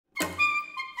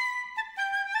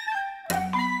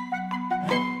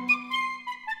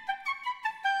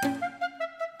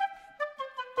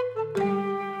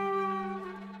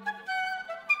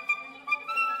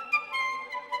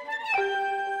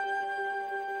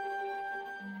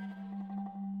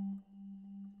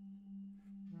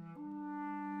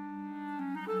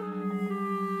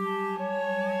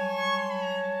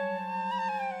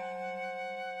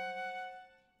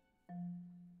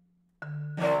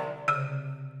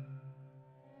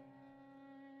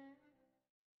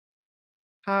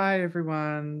Hi,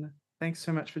 everyone. Thanks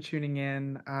so much for tuning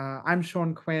in. I'm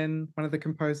Sean Quinn, one of the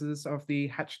composers of the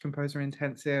Hatch Composer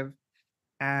Intensive,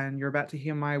 and you're about to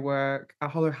hear my work, A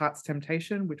Hollow Heart's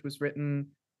Temptation, which was written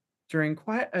during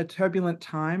quite a turbulent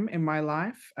time in my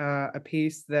life, a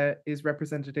piece that is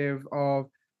representative of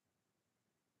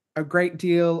a great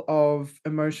deal of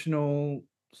emotional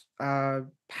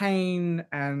pain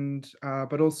and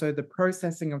but also the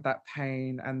processing of that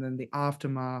pain and then the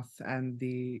aftermath and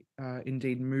the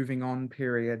indeed moving on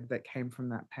period that came from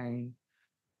that pain.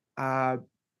 Uh,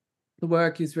 the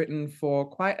work is written for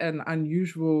quite an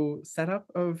unusual setup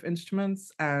of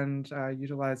instruments and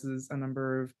utilizes a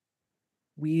number of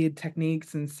weird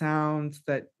techniques and sounds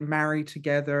that marry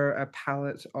together a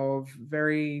palette of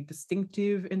very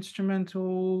distinctive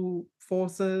instrumental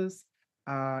forces,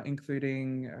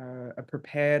 including a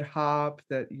prepared harp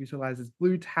that utilizes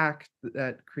blue tack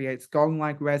that creates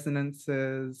gong-like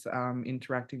resonances,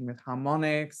 interacting with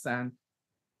harmonics and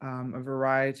a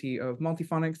variety of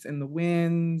multiphonics in the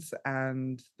winds,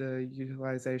 and the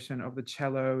utilization of the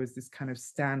cello is this kind of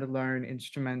standalone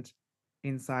instrument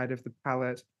inside of the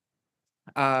palette.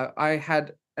 I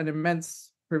had an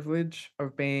immense privilege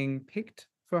of being picked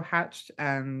for Hatched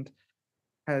and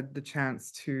had the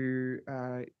chance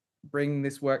to bring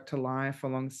this work to life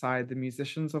alongside the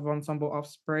musicians of Ensemble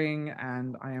Offspring,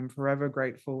 and I am forever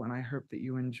grateful, and I hope that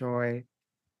you enjoy.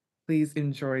 Please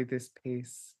enjoy this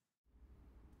piece.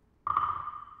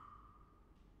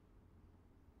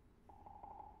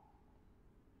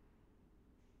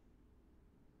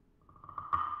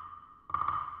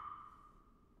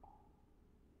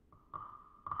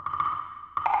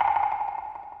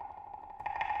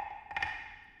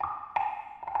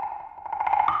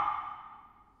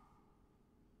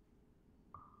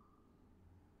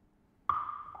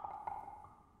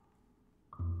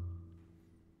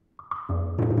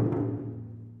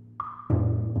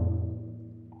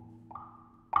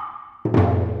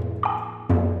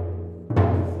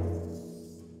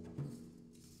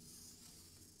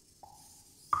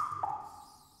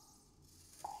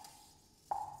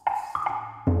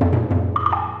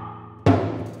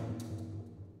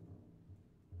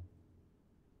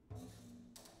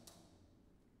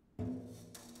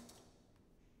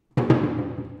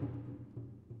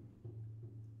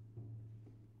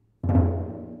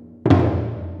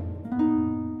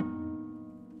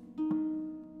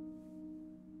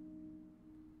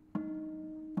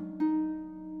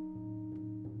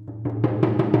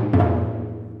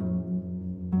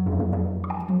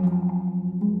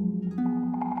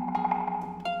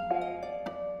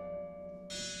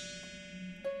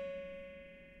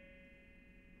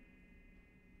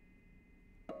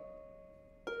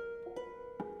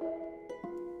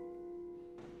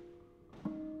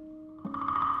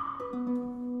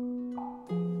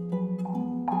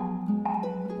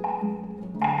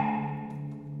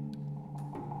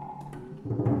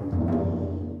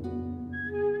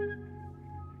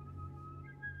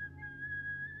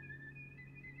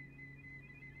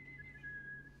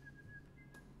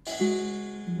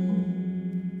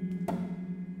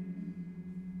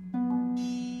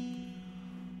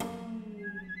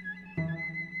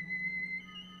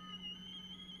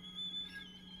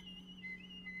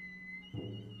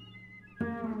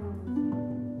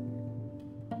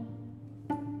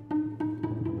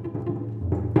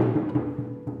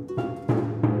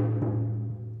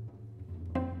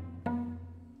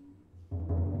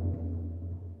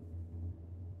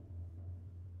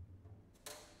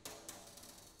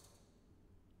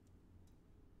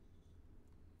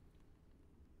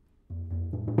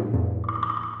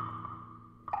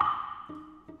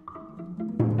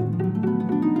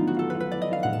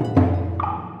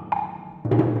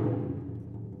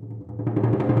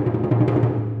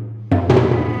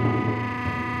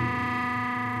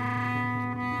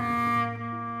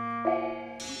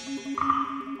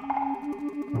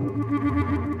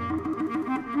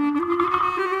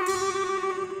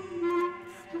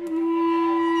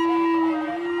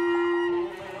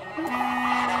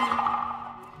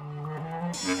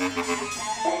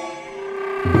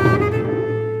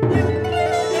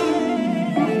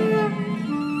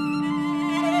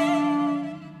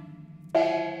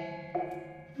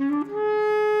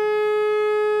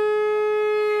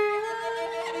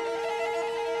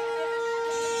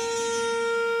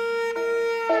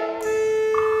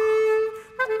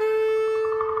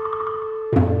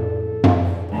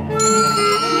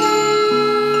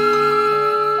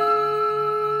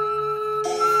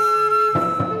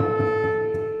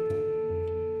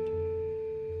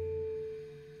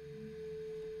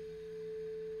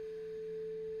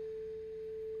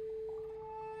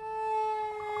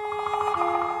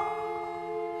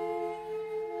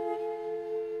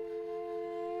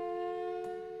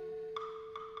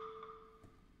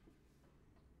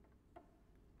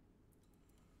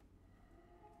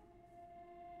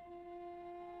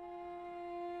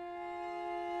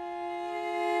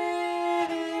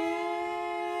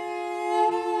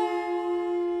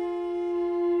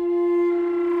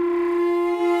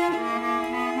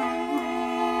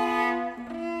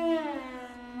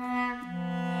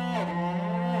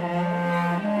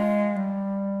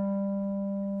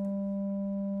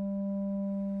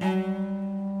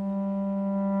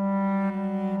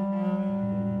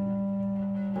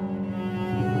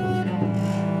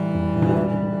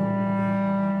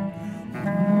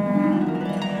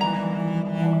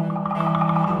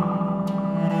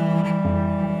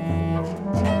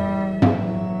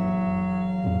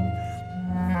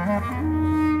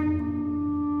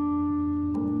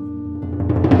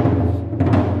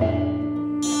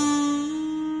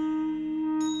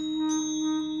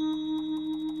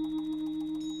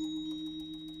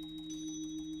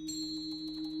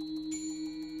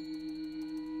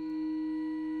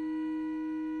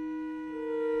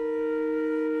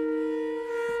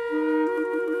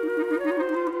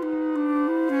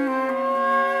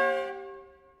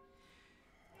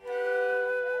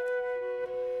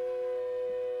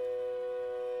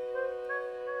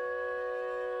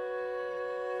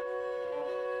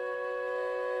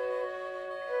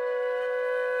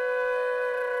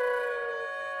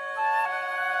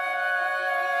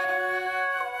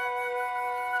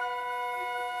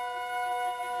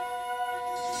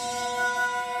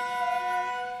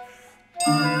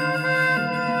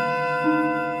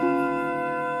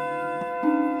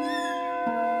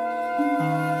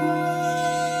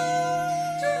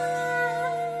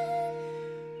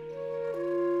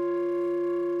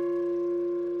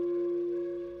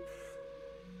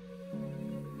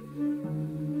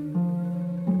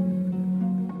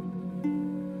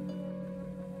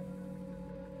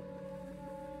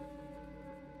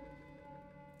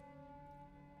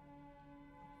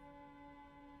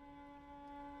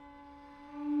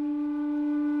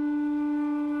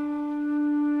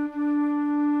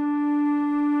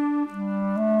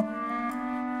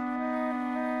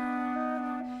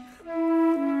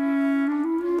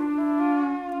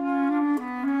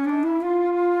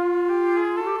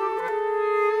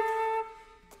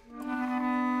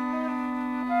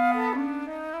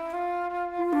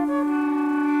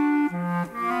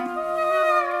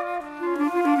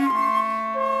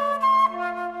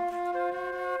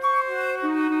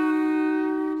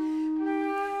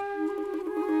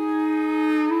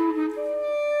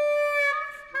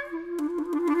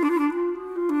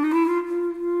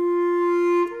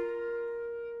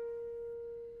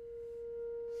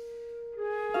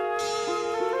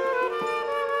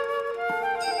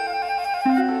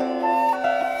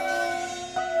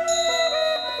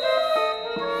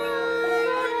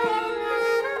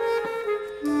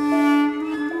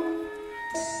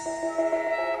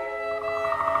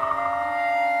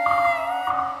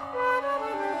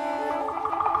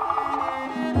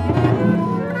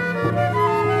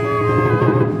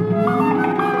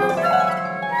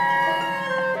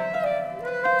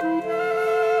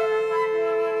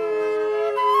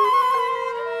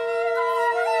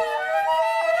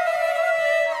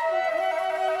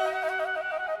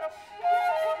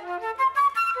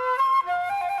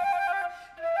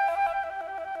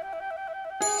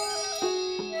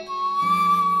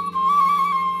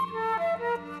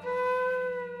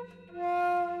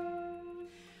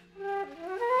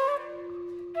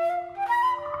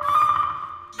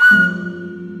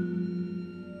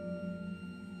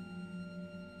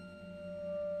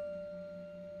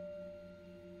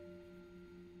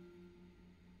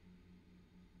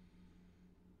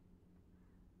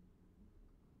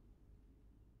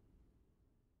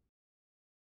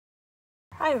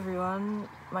 Hi everyone,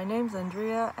 my name's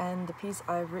Andrea and the piece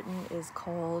I've written is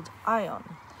called Ion.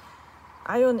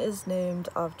 Ion is named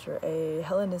after a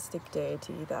Hellenistic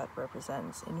deity that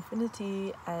represents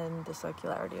infinity and the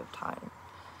circularity of time.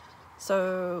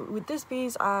 So with this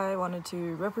piece I wanted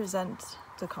to represent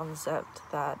the concept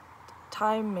that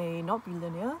time may not be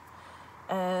linear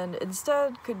and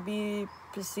instead could be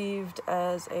perceived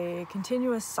as a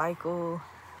continuous cycle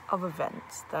of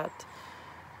events that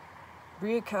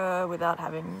reoccur without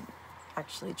having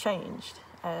actually changed.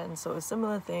 And so a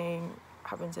similar thing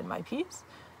happens in my piece,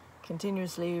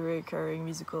 continuously recurring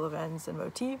musical events and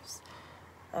motifs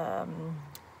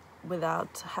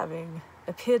without having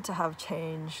appeared to have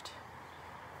changed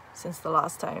since the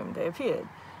last time they appeared.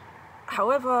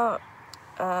 However,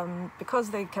 because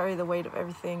they carry the weight of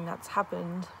everything that's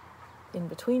happened in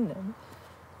between them,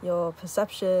 your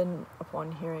perception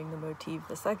upon hearing the motif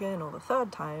the second or the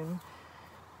third time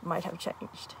might have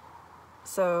changed.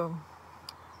 So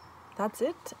that's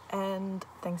it, and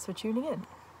thanks for tuning in.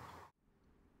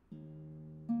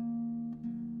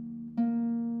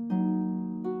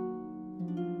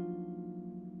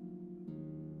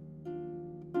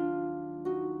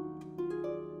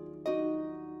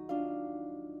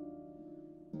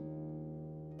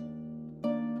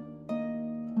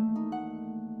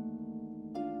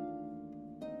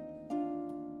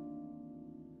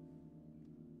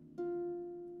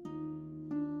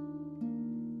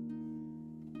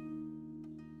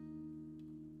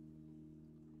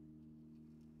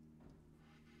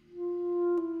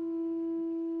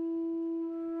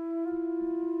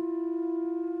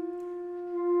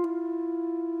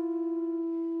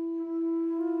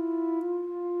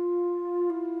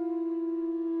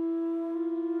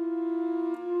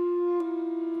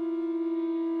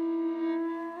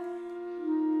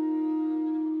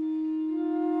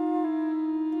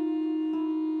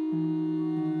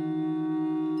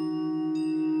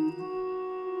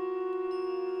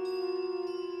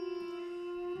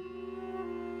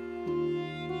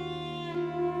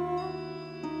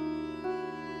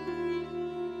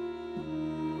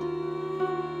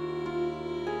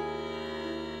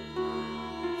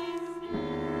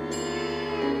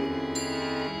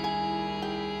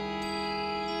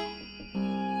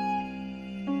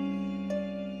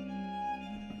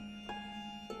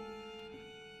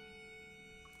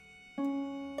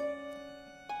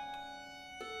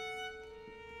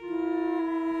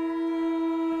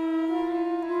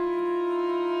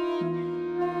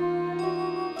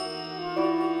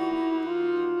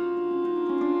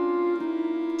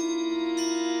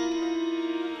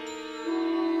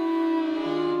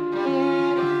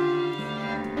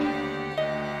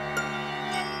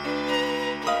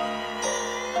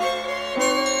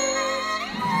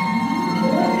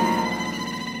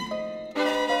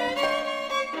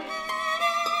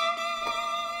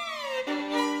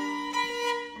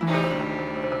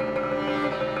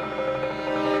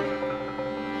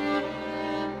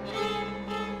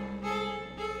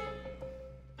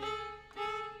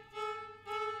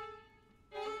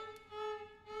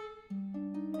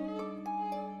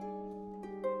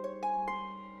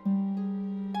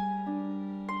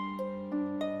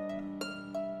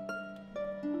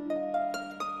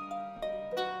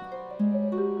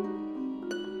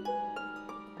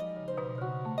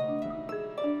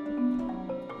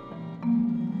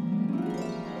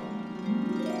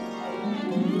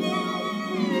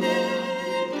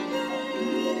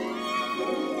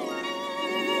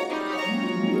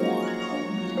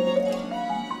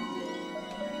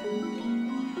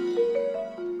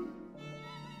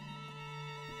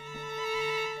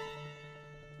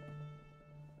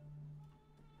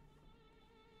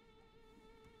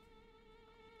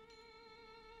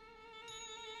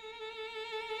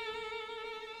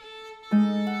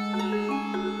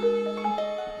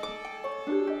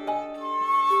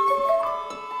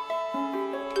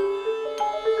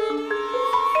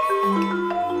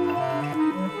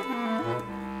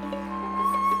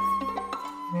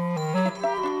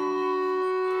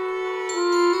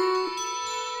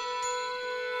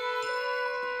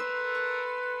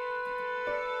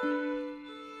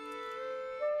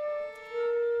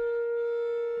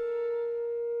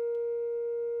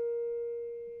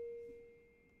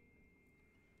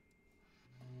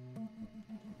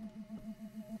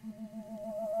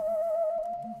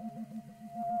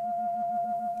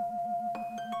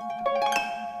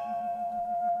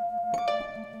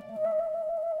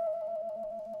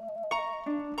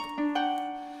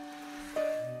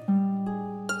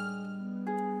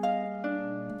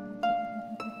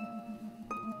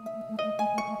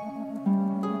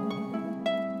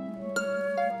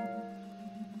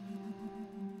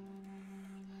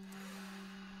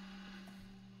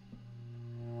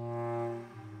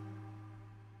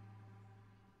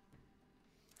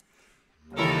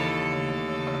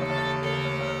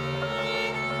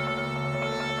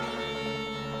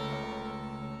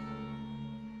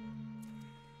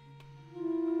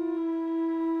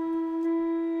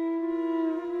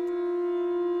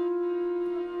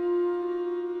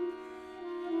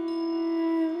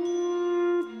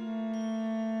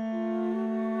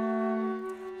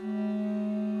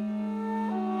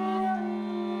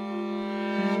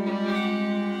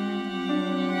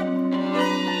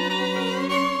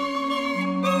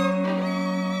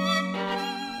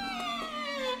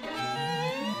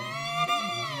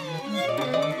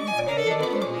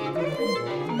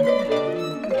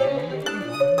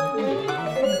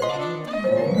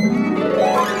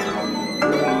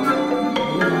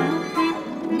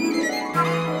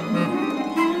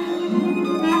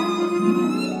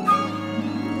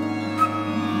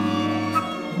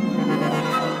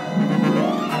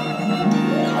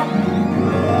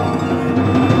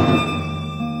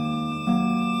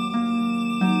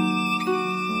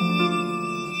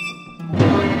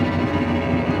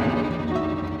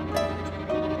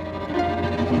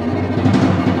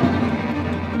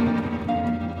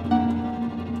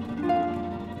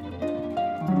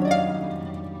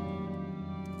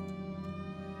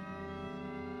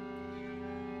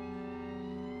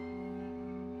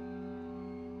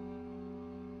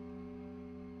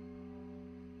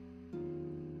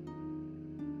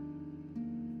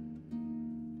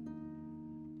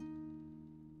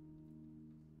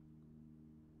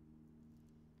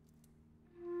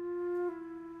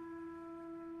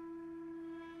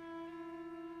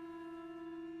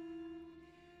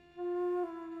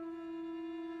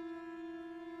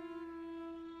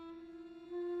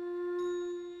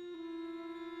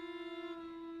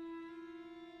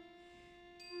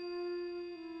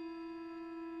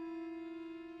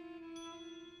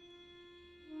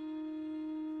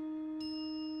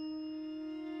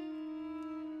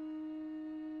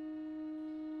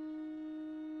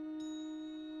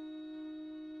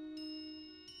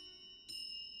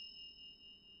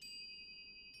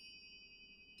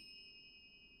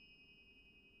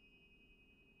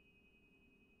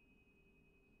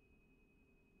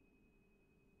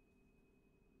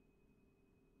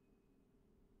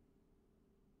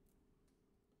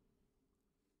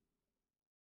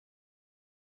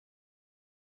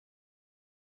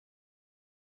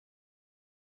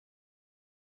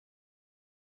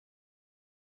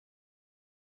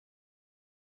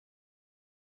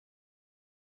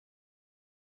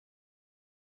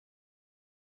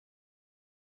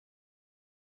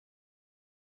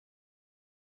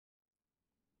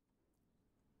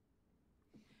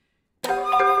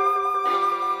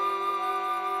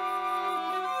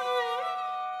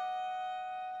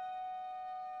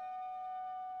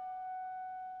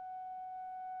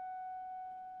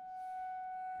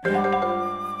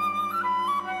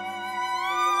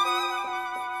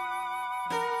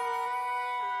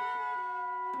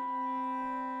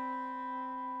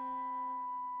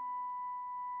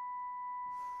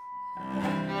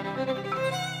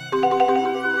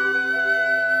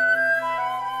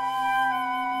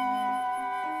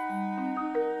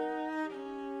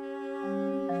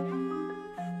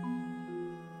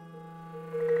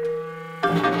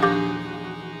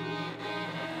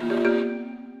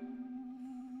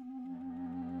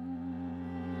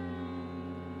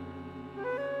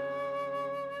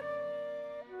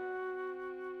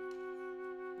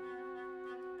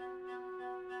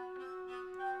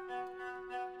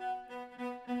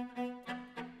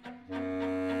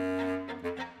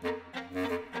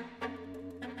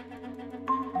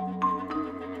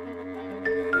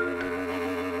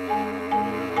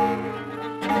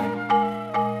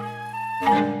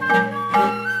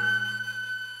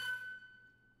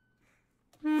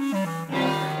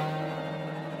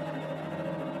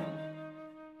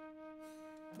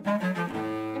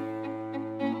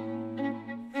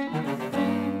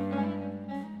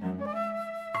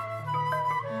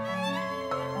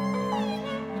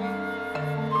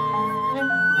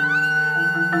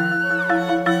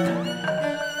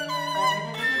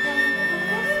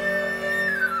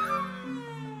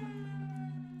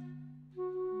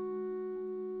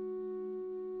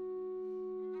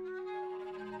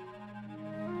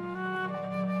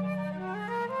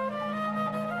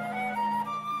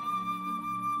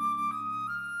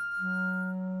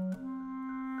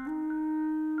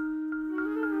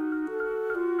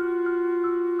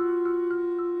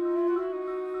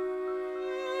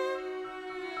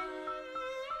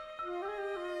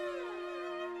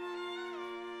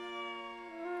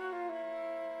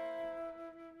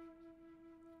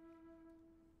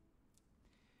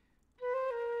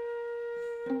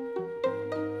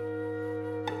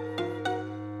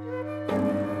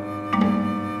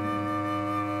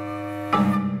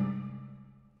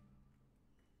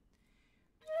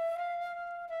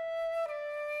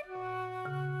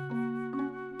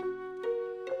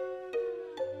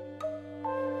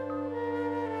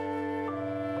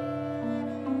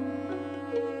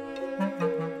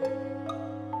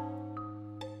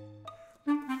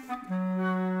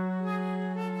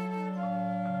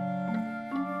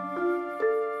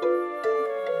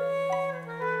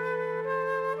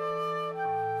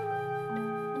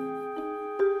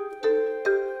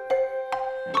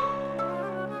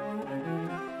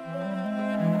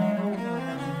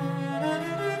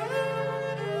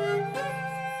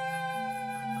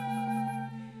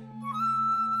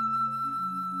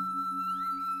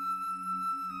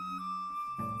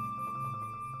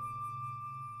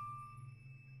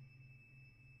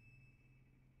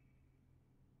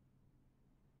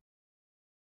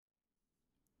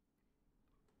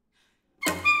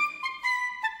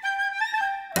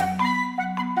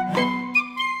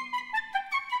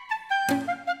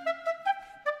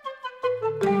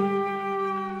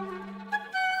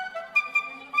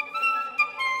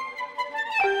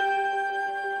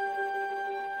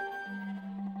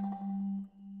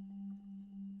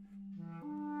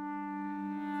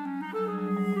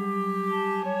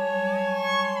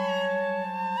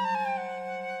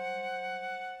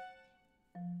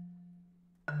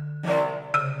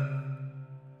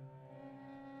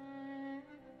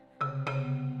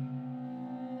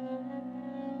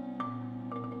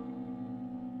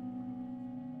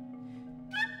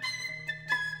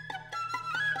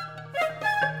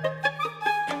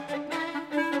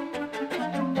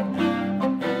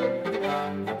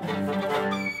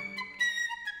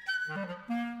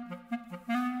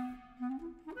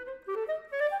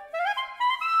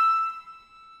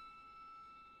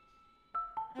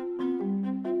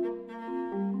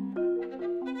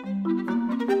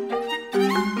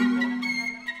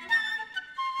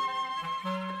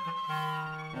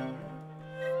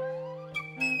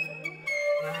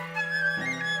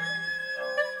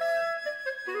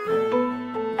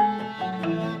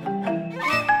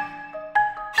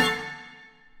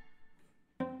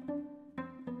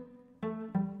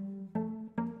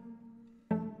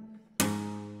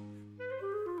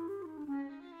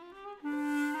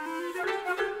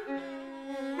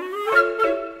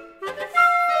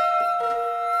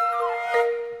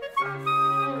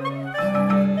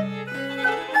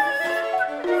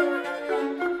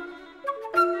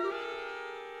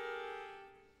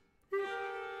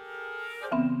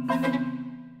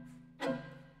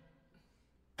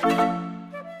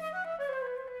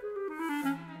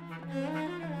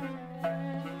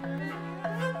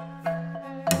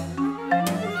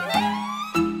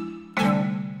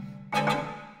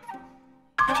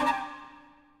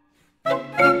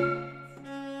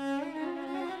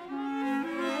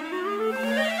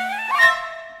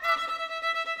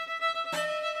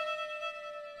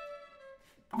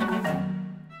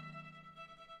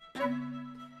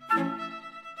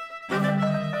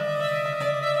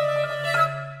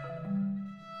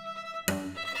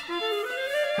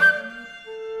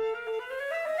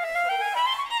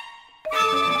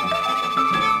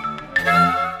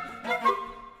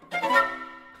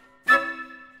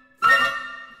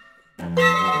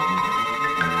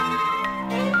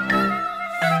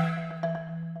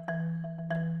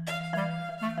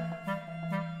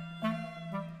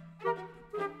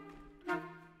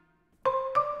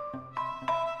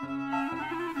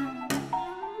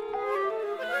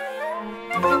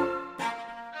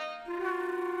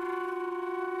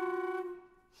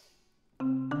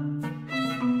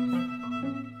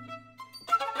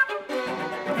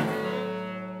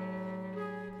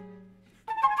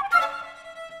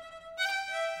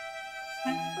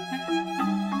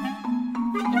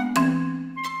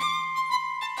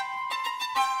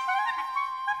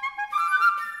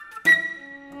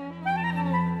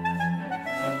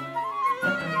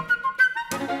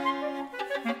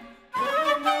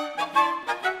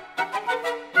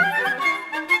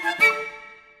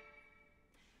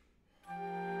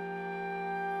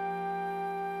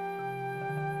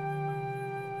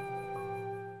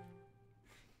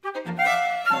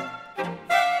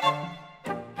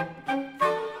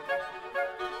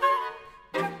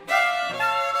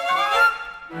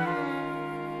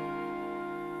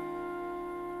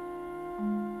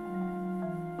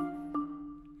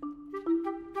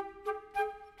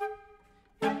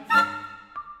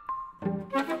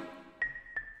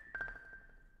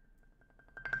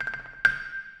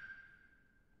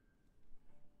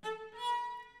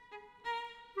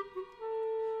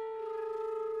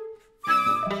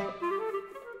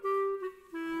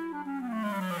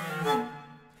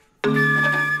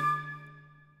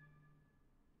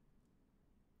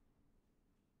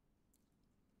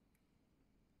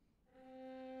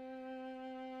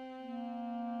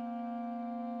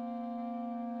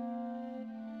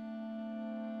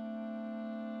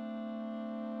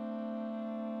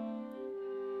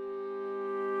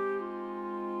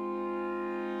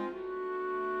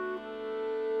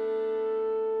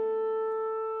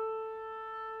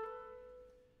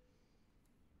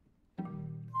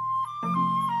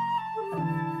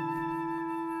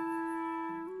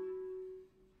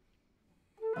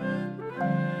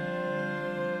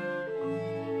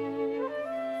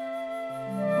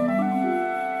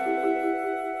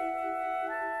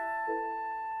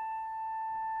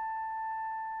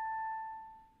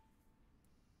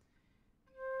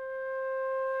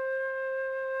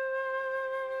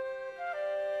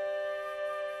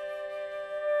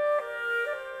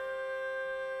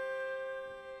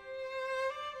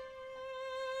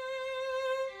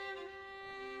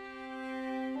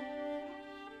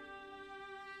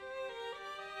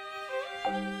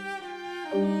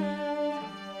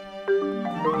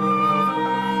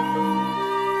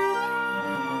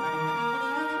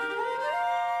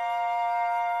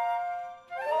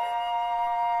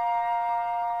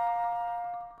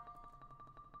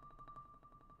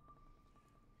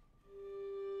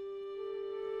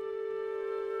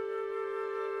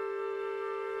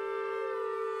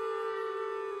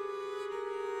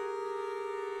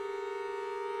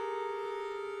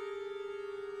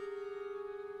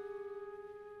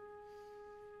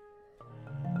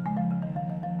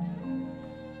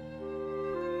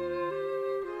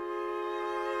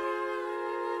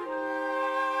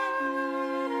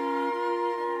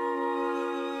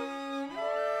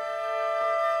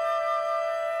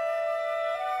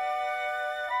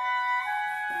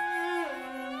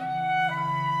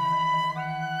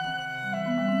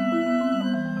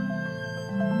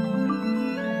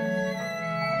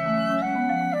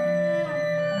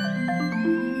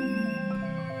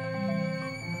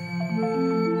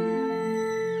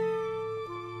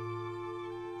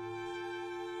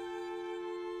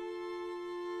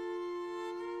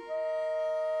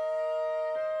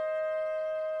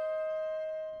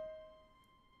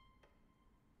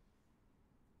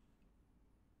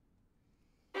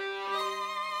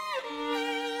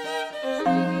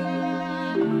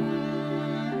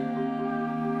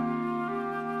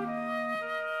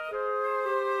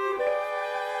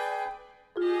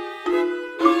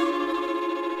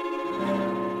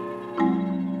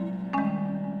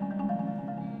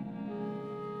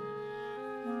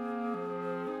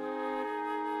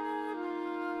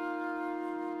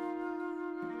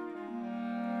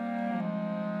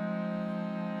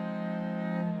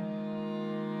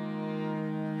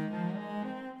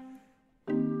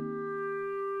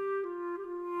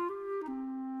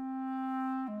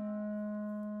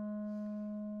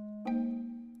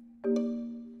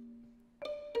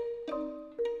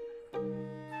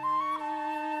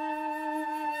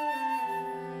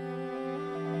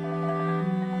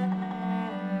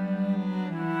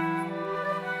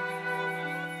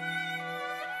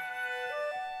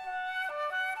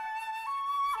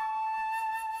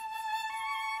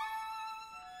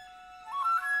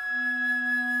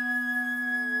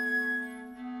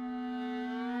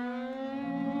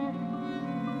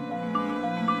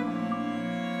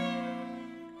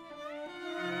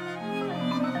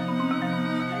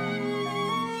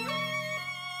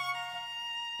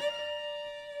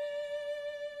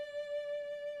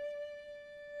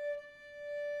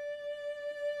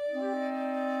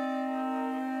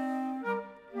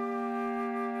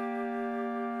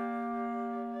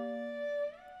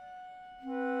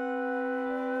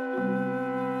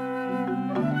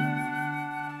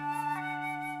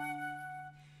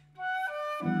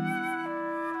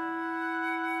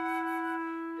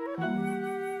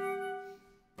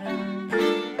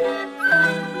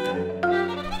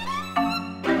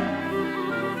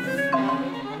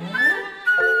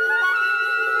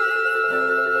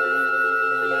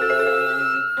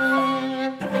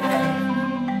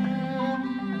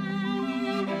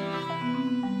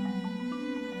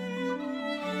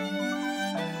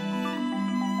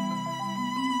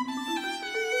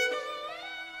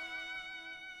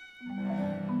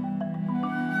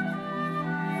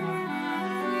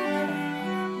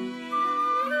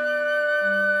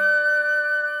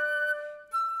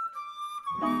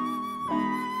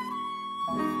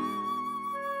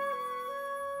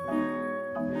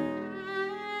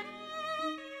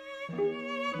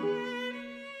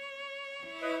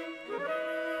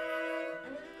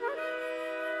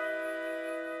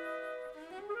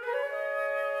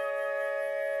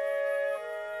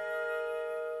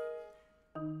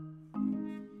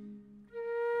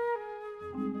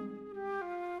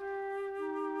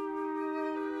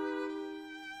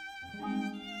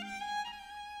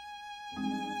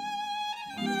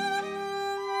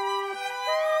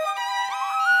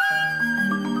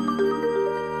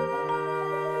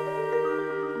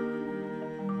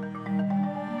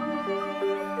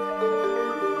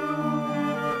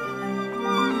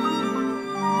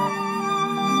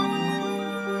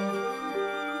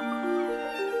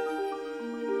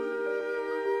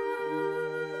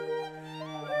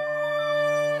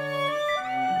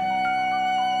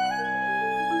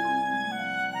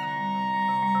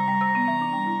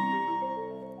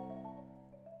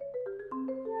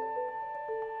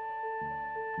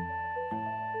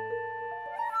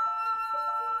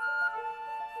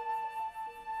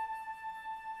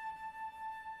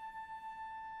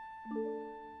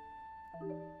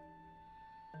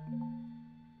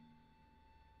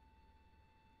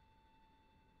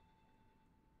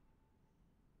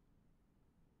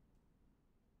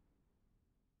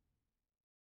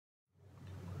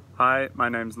 Hi, my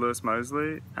name's Lewis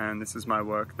Mosley, and this is my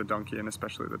work, The Donkey and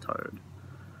Especially the Toad.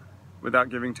 Without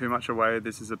giving too much away,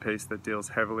 this is a piece that deals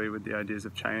heavily with the ideas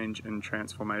of change and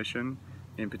transformation,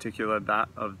 in particular that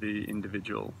of the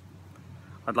individual.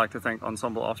 I'd like to thank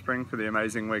Ensemble Offspring for the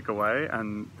amazing week away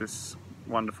and this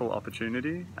wonderful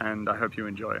opportunity, and I hope you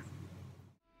enjoy.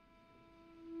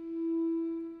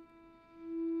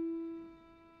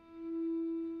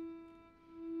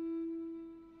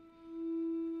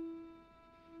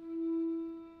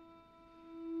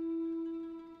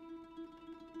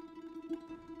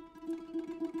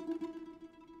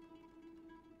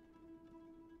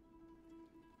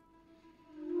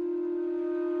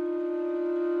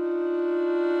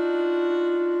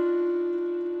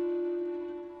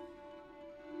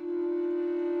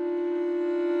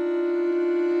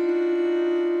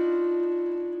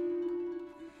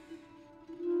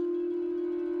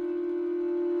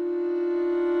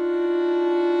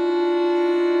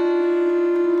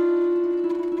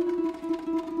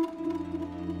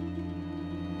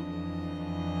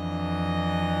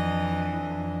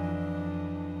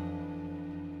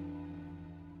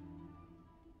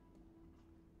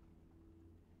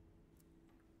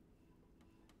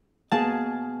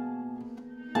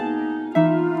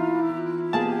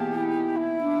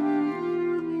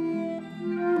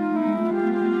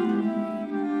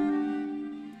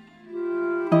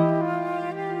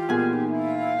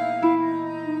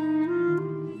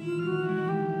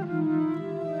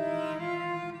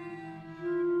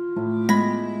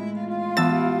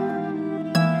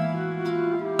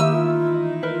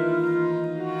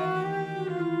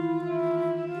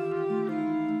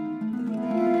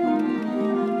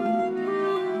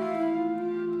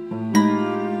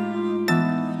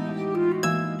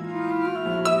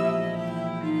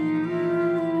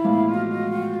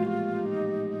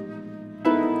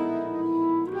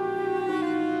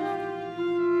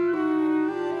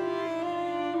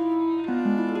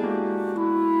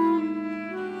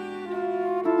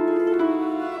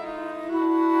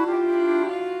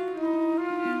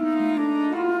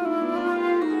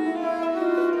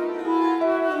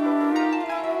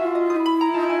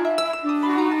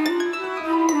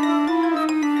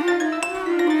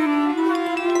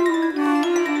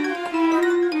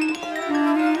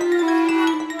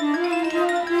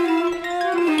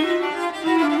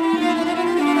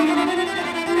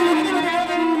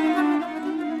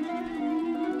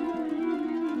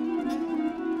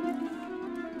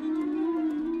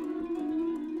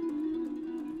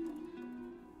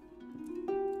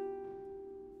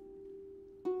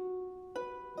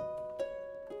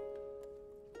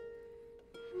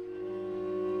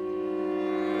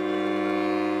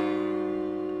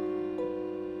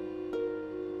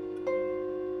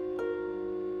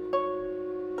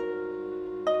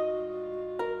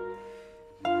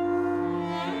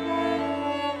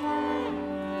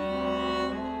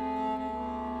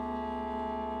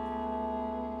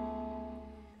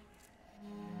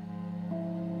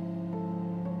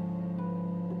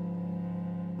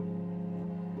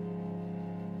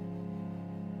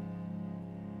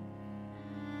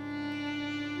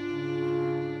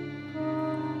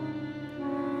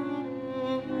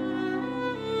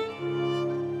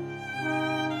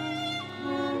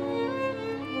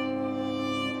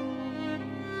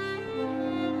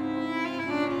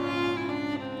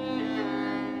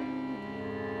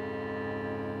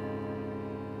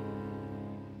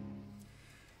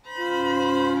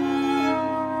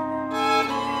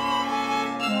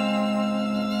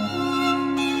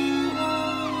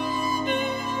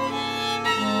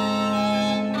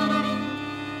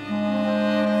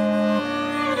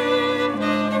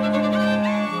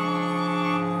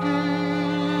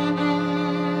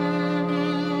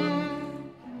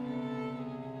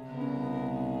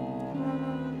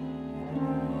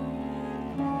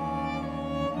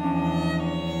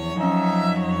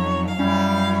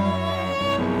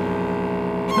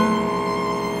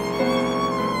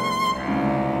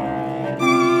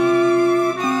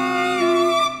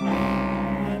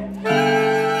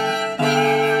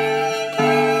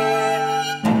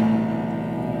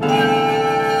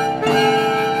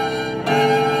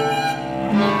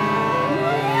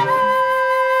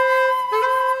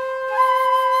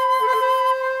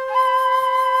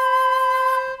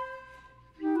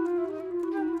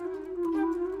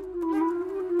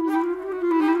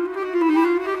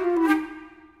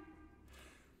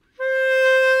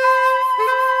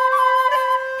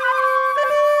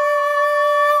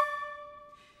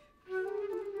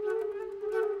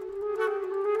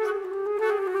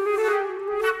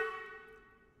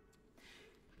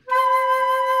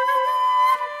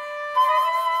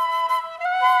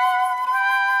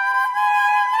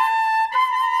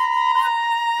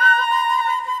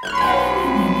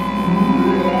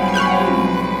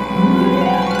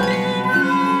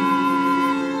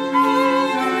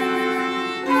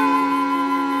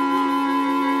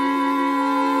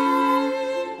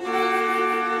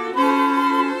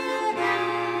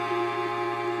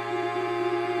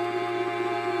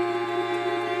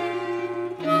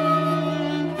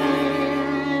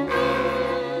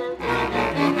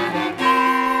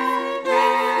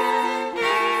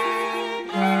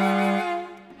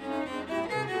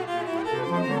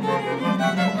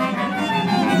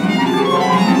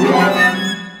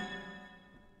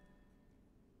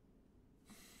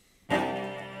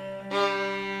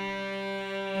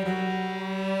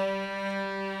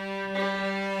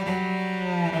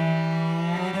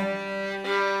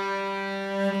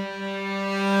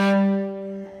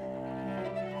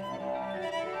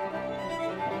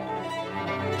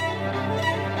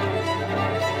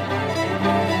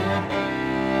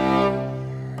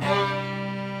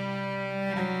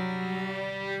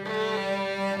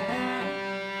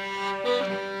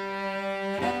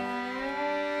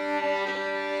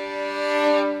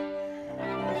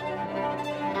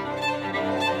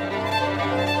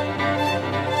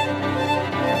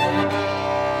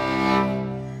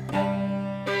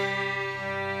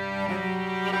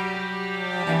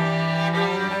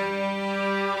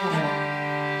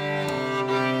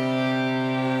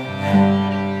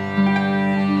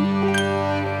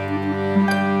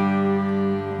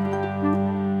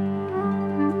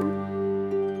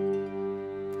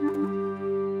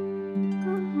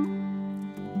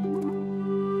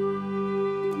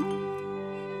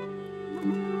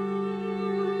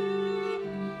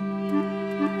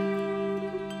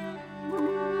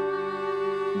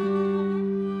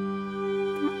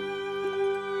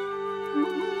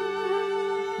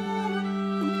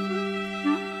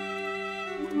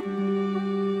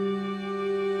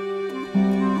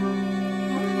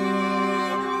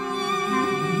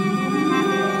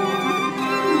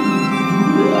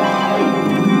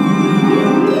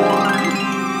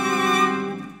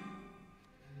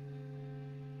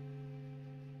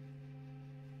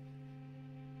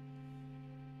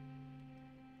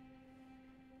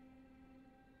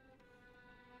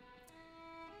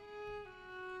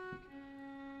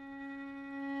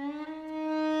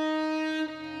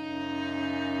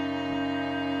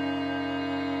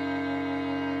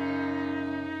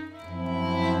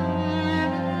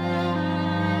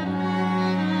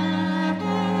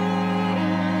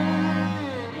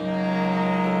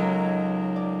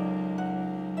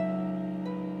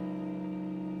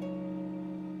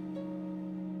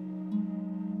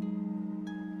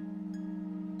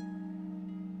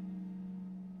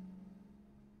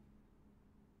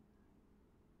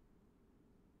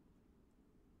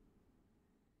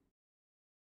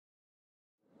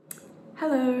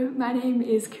 Hello, my name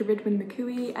is Ceridwen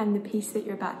McCooey, and the piece that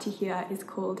you're about to hear is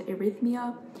called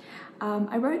Arrhythmia.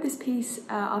 I wrote this piece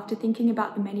after thinking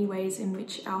about the many ways in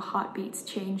which our heartbeats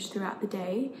change throughout the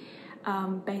day,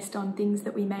 based on things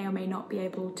that we may or may not be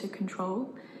able to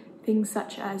control. Things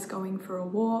such as going for a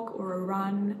walk or a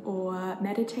run or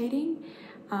meditating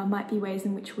might be ways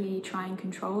in which we try and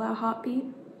control our heartbeat.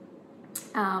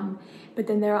 But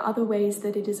then there are other ways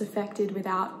that it is affected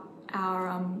without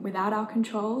our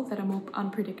control that are more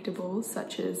unpredictable,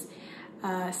 such as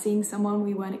seeing someone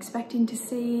we weren't expecting to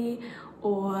see,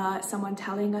 or someone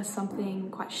telling us something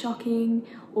quite shocking,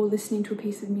 or listening to a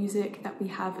piece of music that we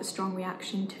have a strong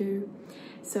reaction to.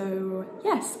 So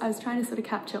yes, I was trying to sort of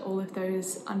capture all of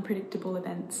those unpredictable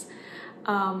events.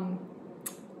 I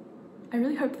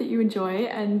really hope that you enjoy,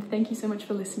 and thank you so much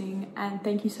for listening, and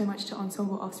thank you so much to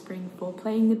Ensemble Offspring for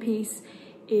playing the piece.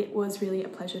 It was really a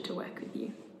pleasure to work with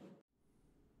you.